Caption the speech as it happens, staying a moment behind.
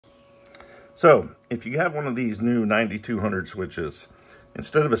So if you have one of these new 9200 switches,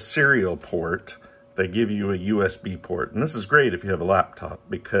 instead of a serial port, they give you a USB port. And this is great if you have a laptop,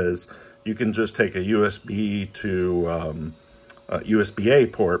 because you can just take a USB to USB-A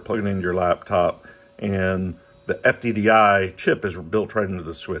port, plug it into your laptop, and the FDDI chip is built right into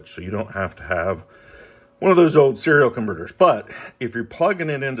the switch. So you don't have to have one of those old serial converters. But if you're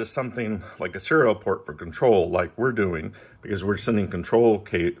plugging it into something like a serial port for control, like we're doing, because we're sending control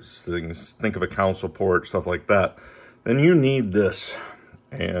case things, think of a console port, stuff like that, then you need this.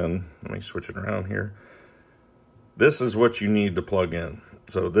 And let me switch it around here. This is what you need to plug in.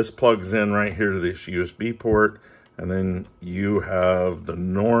 So this plugs in right here to this USB port, and then you have the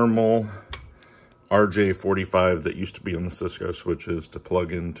normal RJ45 that used to be on the Cisco switches to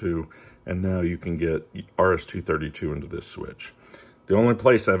plug into, and now you can get RS-232 into this switch. The only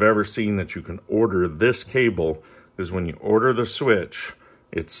place I've ever seen that you can order this cable is when you order the switch,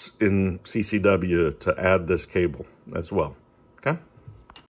 it's in CCW to add this cable as well, okay?